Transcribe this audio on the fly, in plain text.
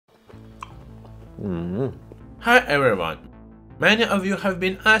Hi everyone! Many of you have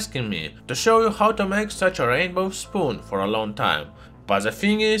been asking me to show you how to make such a rainbow spoon for a long time, but the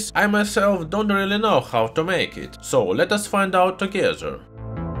thing is, I myself don't really know how to make it, so let us find out together.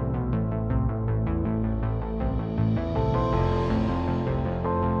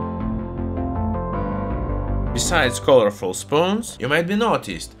 Besides colorful spoons, you might be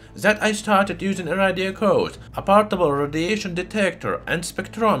noticed that I started using a radio code, a portable radiation detector and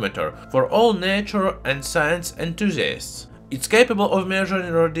spectrometer for all nature and science enthusiasts. It's capable of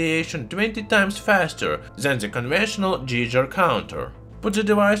measuring radiation 20 times faster than the conventional Geiger counter. Put the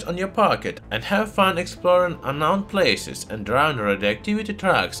device on your pocket and have fun exploring unknown places and drawing radioactivity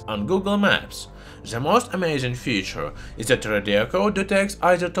tracks on Google Maps. The most amazing feature is that radio code detects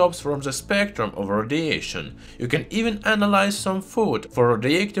isotopes from the spectrum of radiation. You can even analyze some food for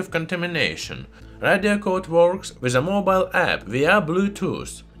radioactive contamination. Radio code works with a mobile app via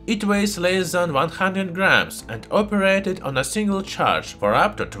Bluetooth. It weighs less than 100 grams and operated on a single charge for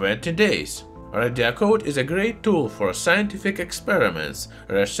up to 20 days. Radio code is a great tool for scientific experiments,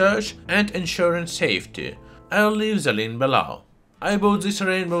 research and ensuring safety. I'll leave the link below. I bought this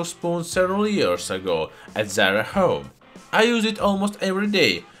rainbow spoon several years ago at Zara home. I use it almost every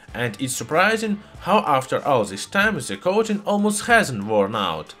day, and it's surprising how after all this time the coating almost hasn't worn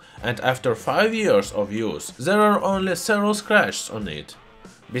out, and after 5 years of use there are only several scratches on it.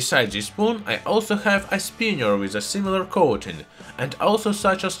 Besides this spoon, I also have a spinner with a similar coating, and also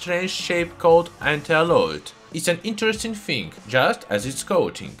such a strange shape called anti-alloy. It's an interesting thing, just as its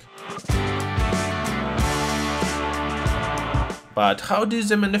coating. But how did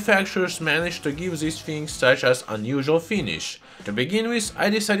the manufacturers manage to give these things such an unusual finish? To begin with, I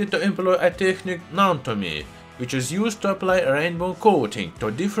decided to employ a technique known to me, which is used to apply a rainbow coating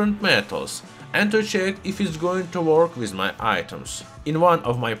to different metals and to check if it's going to work with my items. In one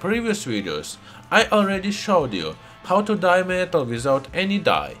of my previous videos, I already showed you how to dye metal without any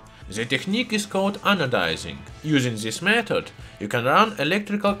dye. The technique is called anodizing. Using this method, you can run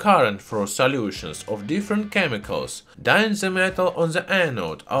electrical current through solutions of different chemicals, dyeing the metal on the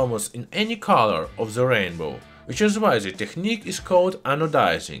anode almost in any color of the rainbow, which is why the technique is called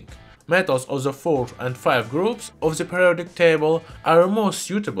anodizing. Metals of the 4 and 5 groups of the periodic table are most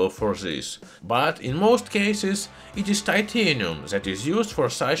suitable for this, but in most cases it is titanium that is used for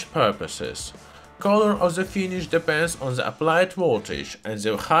such purposes. Color of the finish depends on the applied voltage, and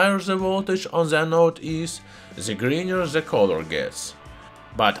the higher the voltage on the anode is, the greener the color gets.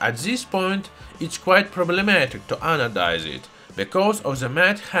 But at this point, it's quite problematic to anodize it, because of the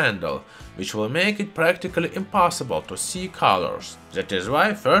matte handle, which will make it practically impossible to see colors. That is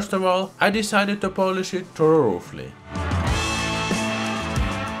why, first of all, I decided to polish it thoroughly.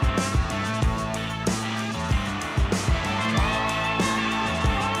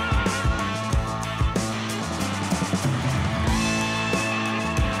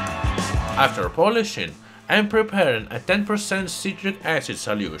 After polishing, I am preparing a 10% citric acid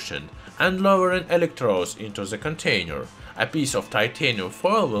solution and lowering electrodes into the container. A piece of titanium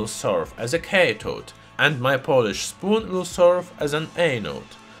foil will serve as a cathode, and my polished spoon will serve as an anode.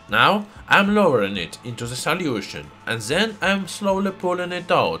 Now I am lowering it into the solution, and then I am slowly pulling it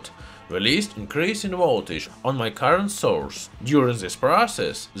out, released increasing voltage on my current source. During this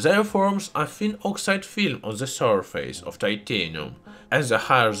process, there forms a thin oxide film on the surface of titanium, and the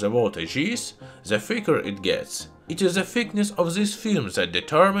higher the voltage is, the thicker it gets. It is the thickness of this film that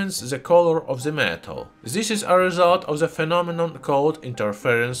determines the color of the metal. This is a result of the phenomenon called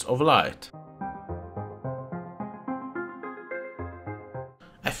interference of light.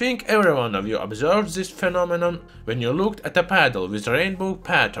 I think every one of you observed this phenomenon when you looked at a paddle with rainbow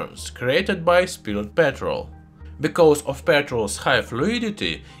patterns created by spilled petrol. Because of petrol's high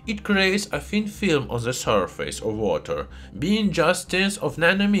fluidity, it creates a thin film on the surface of water, being just tens of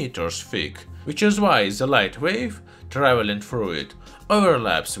nanometers thick, which is why the light wave, traveling through it,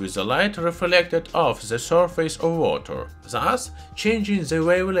 overlaps with the light reflected off the surface of water, thus changing the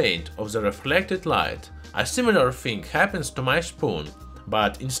wavelength of the reflected light. A similar thing happens to my spoon,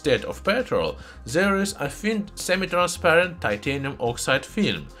 but instead of petrol, there is a thin semi-transparent titanium oxide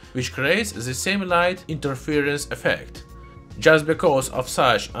film, which creates the same light interference effect. Just because of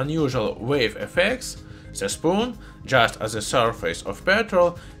such unusual wave effects, the spoon, just as the surface of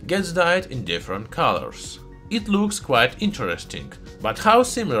petrol, gets dyed in different colors. It looks quite interesting, but how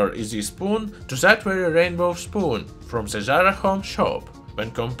similar is this spoon to that very rainbow spoon from the Zara home shop?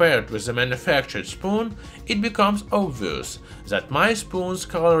 When compared with the manufactured spoon, it becomes obvious that my spoon's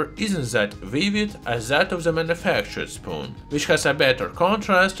color isn't that vivid as that of the manufactured spoon, which has a better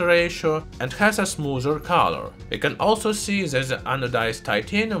contrast ratio and has a smoother color. We can also see that the anodized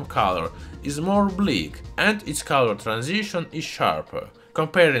titanium color is more bleak and its color transition is sharper.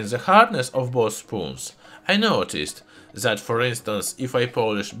 Comparing the hardness of both spoons, I noticed that, for instance, if I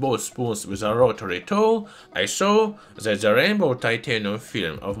polished both spoons with a rotary tool, I saw that the rainbow titanium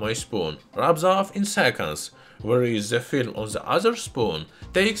film of my spoon rubs off in seconds, whereas the film on the other spoon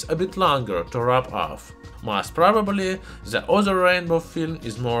takes a bit longer to rub off. Most probably, the other rainbow film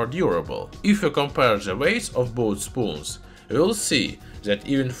is more durable. If you compare the weights of both spoons, you will see that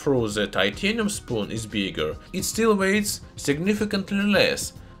even though the titanium spoon is bigger, it still weighs significantly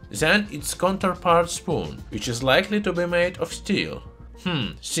less than its counterpart spoon, which is likely to be made of steel.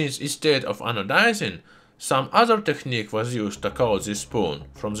 Since instead of anodizing, some other technique was used to coat this spoon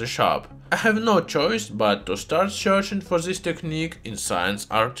from the shop, I have no choice but to start searching for this technique in science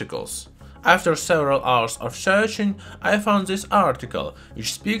articles. After several hours of searching, I found this article,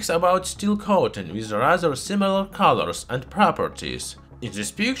 which speaks about steel coating with rather similar colors and properties. In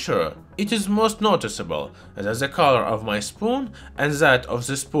this picture, it is most noticeable that the color of my spoon and that of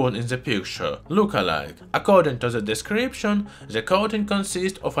the spoon in the picture look alike. According to the description, the coating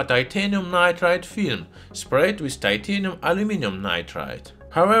consists of a titanium nitride film sprayed with titanium aluminum nitride.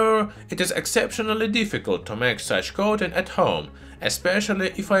 However, it is exceptionally difficult to make such coating at home,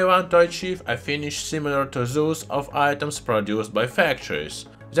 especially if I want to achieve a finish similar to those of items produced by factories.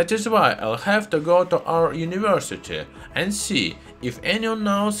 That is why I'll have to go to our university and see if anyone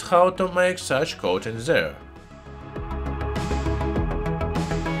knows how to make such coating there.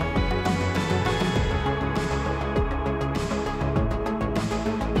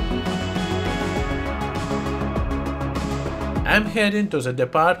 I'm heading to the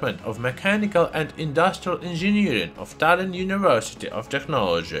Department of Mechanical and Industrial Engineering of Tallinn University of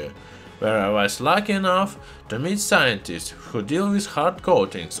Technology, where I was lucky enough to meet scientists who deal with hard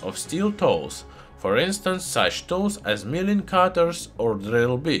coatings of steel tools, for instance such tools as milling cutters or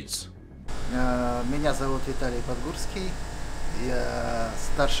drill bits. Меня зовут Виталий Подгурский, я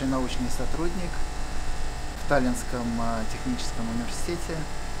старший научный сотрудник в Таллинском техническом университете,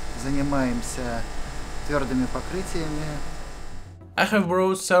 занимаемся твердыми покрытиями. I have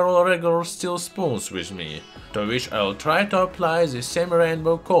brought several regular steel spoons with me, to which I will try to apply the same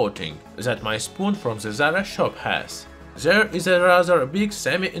rainbow coating that my spoon from the Zara shop has. There is a rather big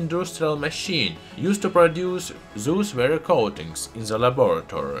semi-industrial machine used to produce those very coatings in the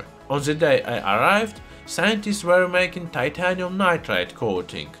laboratory. On the day I arrived, scientists were making titanium nitride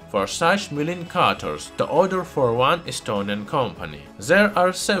coating for such milling cutters to order for one Estonian company. There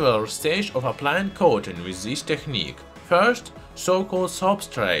are several stages of applying coating with this technique. First, so-called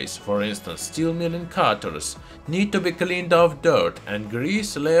substrates, for instance steel milling cutters, need to be cleaned of dirt and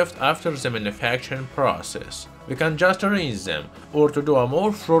grease left after the manufacturing process. We can just rinse them, or to do a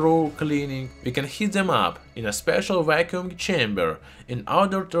more thorough cleaning, we can heat them up in a special vacuum chamber in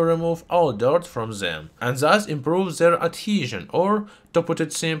order to remove all dirt from them, and thus improve their adhesion, or, to put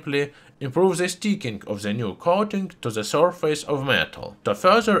it simply, improve the sticking of the new coating to the surface of metal. To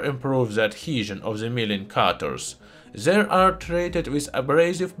further improve the adhesion of the milling cutters, they are treated with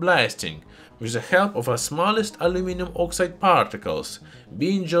abrasive blasting, with the help of the smallest aluminum oxide particles,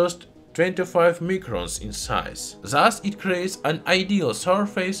 being just 25 microns in size. Thus it creates an ideal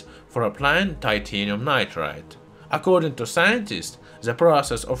surface for applying titanium nitride. According to scientists, the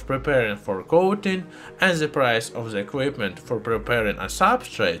process of preparing for coating and the price of the equipment for preparing a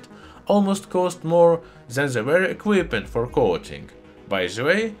substrate almost cost more than the very equipment for coating. By the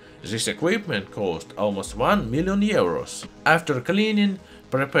way, this equipment cost almost 1 million euros. After cleaning,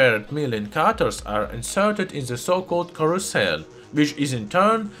 prepared milling cutters are inserted in the so-called carousel, which is in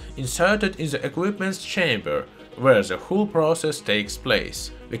turn inserted in the equipment's chamber, where the whole process takes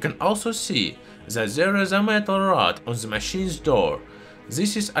place. We can also see that there is a metal rod on the machine's door.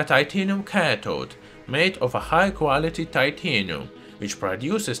 This is a titanium cathode, made of a high-quality titanium, which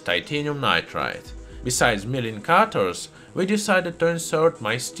produces titanium nitride. Besides milling cutters, we decided to insert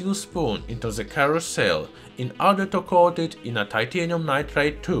my steel spoon into the carousel in order to coat it in a titanium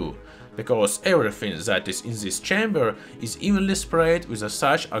nitride too, because everything that is in this chamber is evenly sprayed with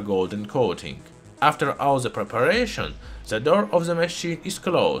such a golden coating. After all the preparation, the door of the machine is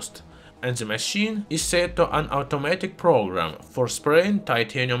closed, and the machine is set to an automatic program for spraying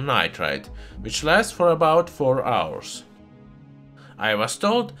titanium nitride, which lasts for about 4 hours. I was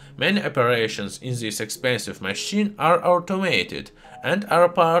told many operations in this expensive machine are automated and are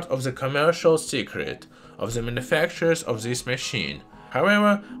part of the commercial secret of the manufacturers of this machine.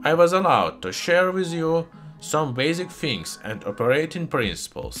 However, I was allowed to share with you some basic things and operating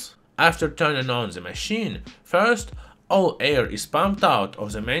principles. After turning on the machine, first all air is pumped out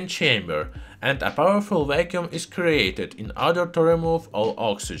of the main chamber and a powerful vacuum is created in order to remove all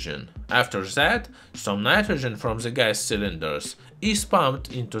oxygen. After that, some nitrogen from the gas cylinders is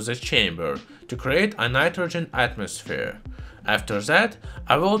pumped into the chamber to create a nitrogen atmosphere. After that,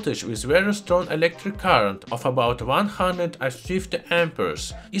 a voltage with very strong electric current of about 150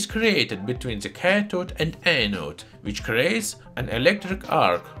 amperes is created between the cathode and anode, which creates an electric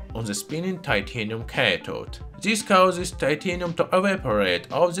arc on the spinning titanium cathode. This causes titanium to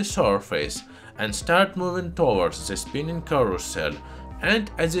evaporate off the surface and start moving towards the spinning carousel,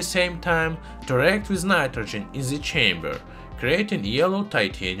 and at the same time to react with nitrogen in the chamber, creating yellow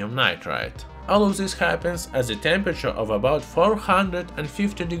titanium nitride. All of this happens at the temperature of about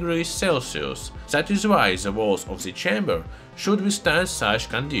 450 degrees Celsius. That is why the walls of the chamber should withstand such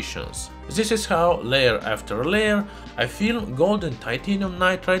conditions. This is how, layer after layer, a film golden titanium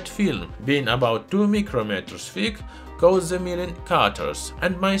nitride film, being about 2 micrometers thick, goes the milling cutters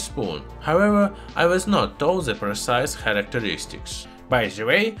and my spoon. However, I was not told the precise characteristics. By the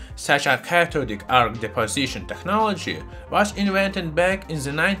way, such a cathodic arc deposition technology was invented back in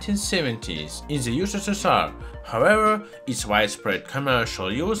the 1970s in the USSR. However, its widespread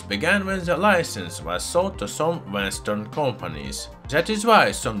commercial use began when the license was sold to some Western companies. That is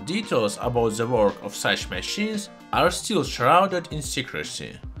why some details about the work of such machines are still shrouded in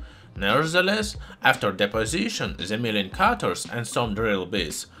secrecy. Nevertheless, after deposition, the milling cutters and some drill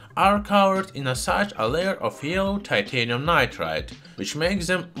bits are covered in such a layer of yellow titanium nitride, which makes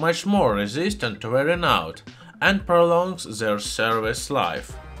them much more resistant to wearing out and prolongs their service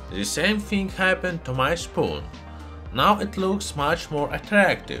life. The same thing happened to my spoon. Now it looks much more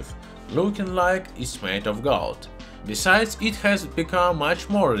attractive, looking like it's made of gold. Besides, it has become much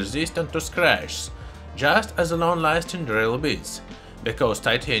more resistant to scratches, just as long-lasting drill bits, because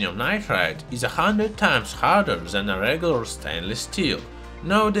titanium nitride is 100 times harder than a regular stainless steel.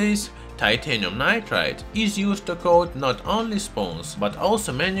 Nowadays, titanium nitride is used to coat not only spoons but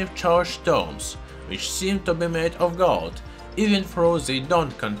also many charged domes, which seem to be made of gold, even though they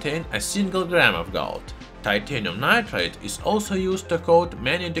don't contain a single gram of gold. Titanium nitride is also used to coat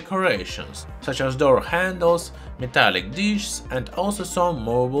many decorations, such as door handles, metallic dishes, and also some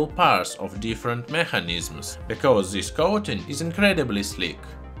movable parts of different mechanisms, because this coating is incredibly sleek.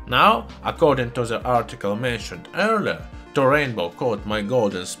 Now, according to the article mentioned earlier, to rainbow coat my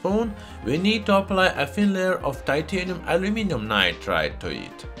golden spoon, we need to apply a thin layer of titanium aluminum nitride to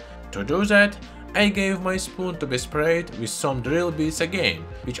it. To do that, I gave my spoon to be sprayed with some drill bits again,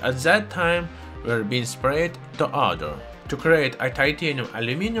 which at that time were being sprayed to other. To create a titanium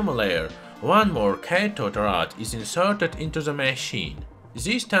aluminum layer, one more cathode rod is inserted into the machine.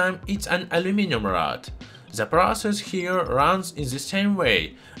 This time it's an aluminum rod. The process here runs in the same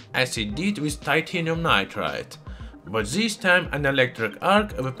way as it did with titanium nitride. But this time an electric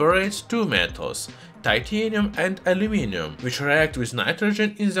arc evaporates two metals, titanium and aluminum, which react with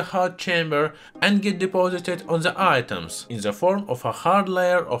nitrogen in the hot chamber and get deposited on the items in the form of a hard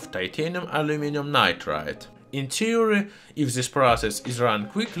layer of titanium aluminum nitride. In theory, if this process is run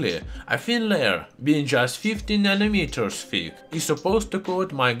quickly, a thin layer, being just 15 nanometers thick, is supposed to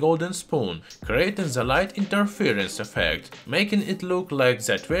coat my golden spoon, creating the light interference effect, making it look like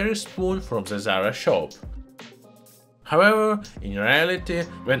that very spoon from the Zara shop. However, in reality,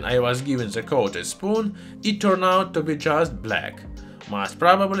 when I was given the coated spoon, it turned out to be just black. Most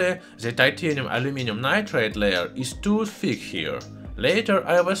probably, the titanium aluminum nitride layer is too thick here. Later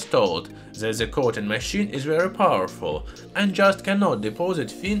I was told that the coating machine is very powerful and just cannot deposit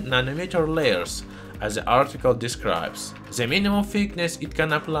thin nanometer layers, as the article describes. The minimum thickness it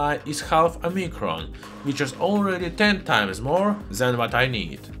can apply is half a micron, which is already 10 times more than what I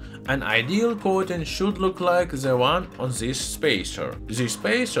need. An ideal coating should look like the one on this spacer. This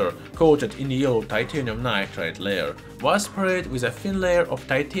spacer, coated in yellow titanium nitride layer, was sprayed with a thin layer of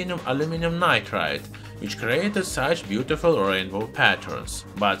titanium aluminum nitride, which created such beautiful rainbow patterns.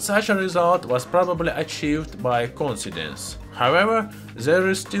 But such a result was probably achieved by coincidence. However, there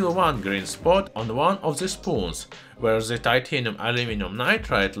is still one green spot on one of the spoons, where the titanium aluminum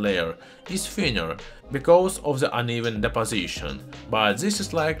nitride layer is thinner because of the uneven deposition, but this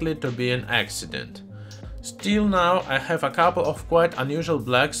is likely to be an accident. Still, now I have a couple of quite unusual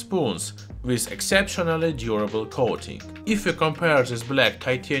black spoons with exceptionally durable coating. If we compare this black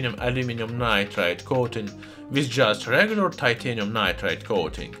titanium aluminum nitride coating with just regular titanium nitride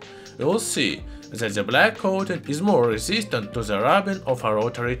coating, we will see that the black coating is more resistant to the rubbing of a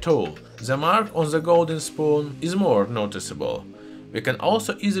rotary tool. The mark on the golden spoon is more noticeable. We can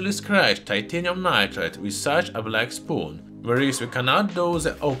also easily scratch titanium nitride with such a black spoon, whereas we cannot do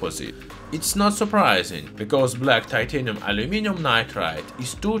the opposite. It's not surprising, because black titanium aluminum nitride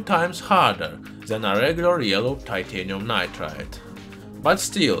is 2 times harder than a regular yellow titanium nitride. But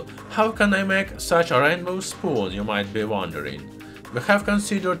still, how can I make such a rainbow spoon, you might be wondering. We have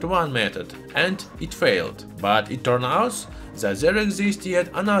considered one method and it failed, but it turns out that there exists yet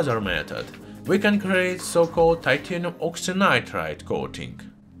another method. We can create so-called titanium oxynitride coating.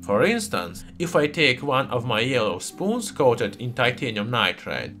 For instance, if I take one of my yellow spoons coated in titanium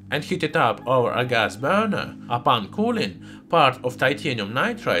nitride and heat it up over a gas burner, upon cooling, part of titanium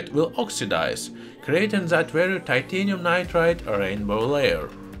nitride will oxidize, creating that very titanium nitride rainbow layer.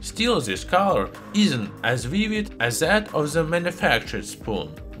 Still, this color isn't as vivid as that of the manufactured spoon.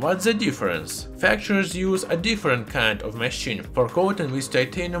 What's the difference? Factories use a different kind of machine for coating with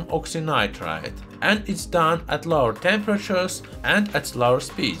titanium oxynitride, and it's done at lower temperatures and at slower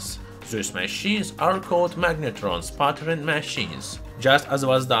speeds. These machines are called magnetron sputtering machines. Just as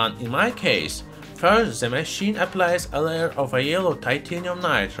was done in my case, first the machine applies a layer of a yellow titanium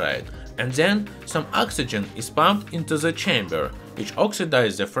nitride, and then some oxygen is pumped into the chamber, which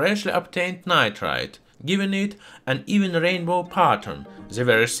oxidizes the freshly obtained nitride, giving it an even rainbow pattern, the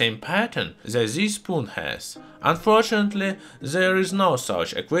very same pattern that this spoon has. Unfortunately, there is no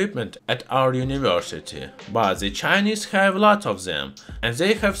such equipment at our university, but the Chinese have lots of them, and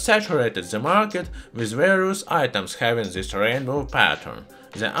they have saturated the market with various items having this rainbow pattern.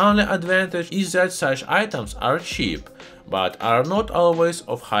 The only advantage is that such items are cheap, but are not always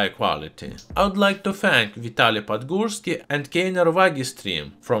of high quality. I would like to thank Vitaly Podgorski and Keiner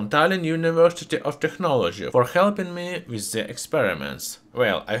Wagistream from Tallinn University of Technology for helping me with the experiments.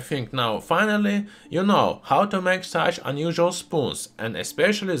 Well, I think now finally you know how to make such unusual spoons, and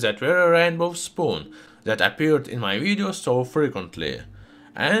especially that very rainbow spoon that appeared in my videos so frequently.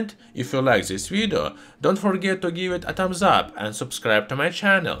 And if you like this video, don't forget to give it a thumbs up and subscribe to my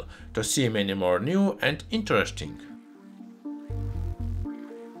channel to see many more new and interesting